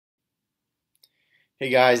Hey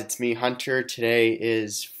guys, it's me, Hunter. Today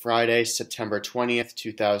is Friday, September 20th,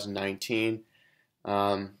 2019.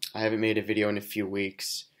 I haven't made a video in a few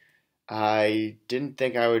weeks. I didn't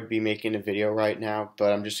think I would be making a video right now,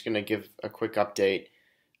 but I'm just going to give a quick update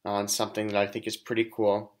on something that I think is pretty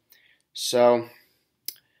cool. So,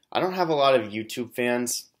 I don't have a lot of YouTube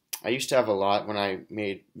fans. I used to have a lot when I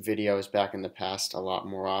made videos back in the past, a lot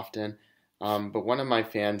more often. But one of my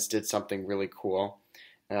fans did something really cool.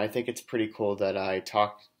 And I think it's pretty cool that I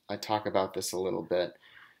talk about this a little bit.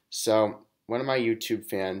 So one of my YouTube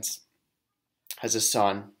fans has a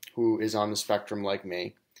son who is on the spectrum like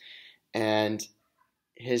me, and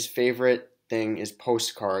his favorite thing is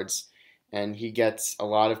postcards, and he gets a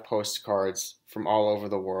lot of postcards from all over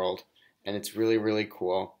the world, and it's really, really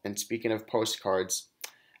cool. And speaking of postcards,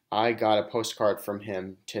 I got a postcard from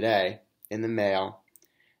him today in the mail,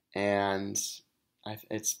 and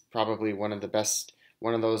it's probably one of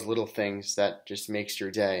those little things that just makes your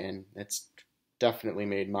day, and it's definitely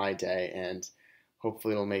made my day, and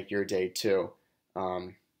hopefully it'll make your day too.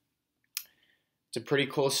 Um, it's a pretty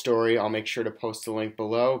cool story. I'll make sure to post the link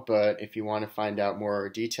below, but if you want to find out more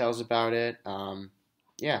details about it,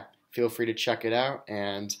 yeah, feel free to check it out.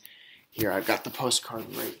 And here, I've got the postcard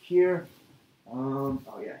right here. Oh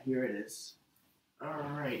yeah, here it is.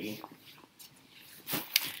 Alrighty.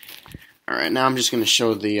 Alright, now I'm just going to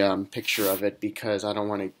show the picture of it because I don't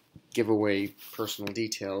want to give away personal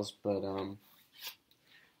details, but,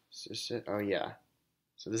 is this it? Oh yeah.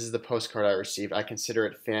 So this is the postcard I received. I consider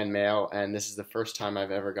it fan mail, and this is the first time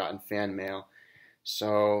I've ever gotten fan mail.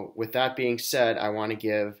 So with that being said, I want to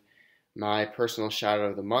give my personal shout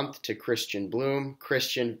out of the month to Christian Bloom.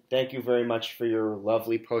 Christian, thank you very much for your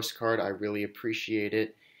lovely postcard. I really appreciate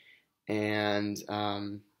it. And,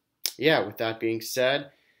 yeah, with that being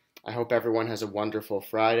said, I hope everyone has a wonderful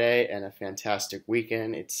Friday and a fantastic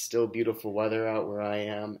weekend. It's still beautiful weather out where I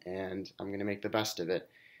am, and I'm going to make the best of it.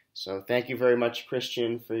 So thank you very much,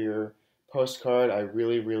 Christian, for your postcard. I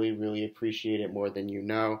really, really, really appreciate it more than you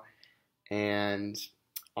know. And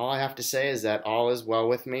all I have to say is that all is well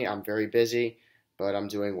with me. I'm very busy, but I'm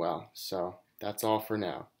doing well. So that's all for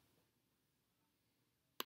now.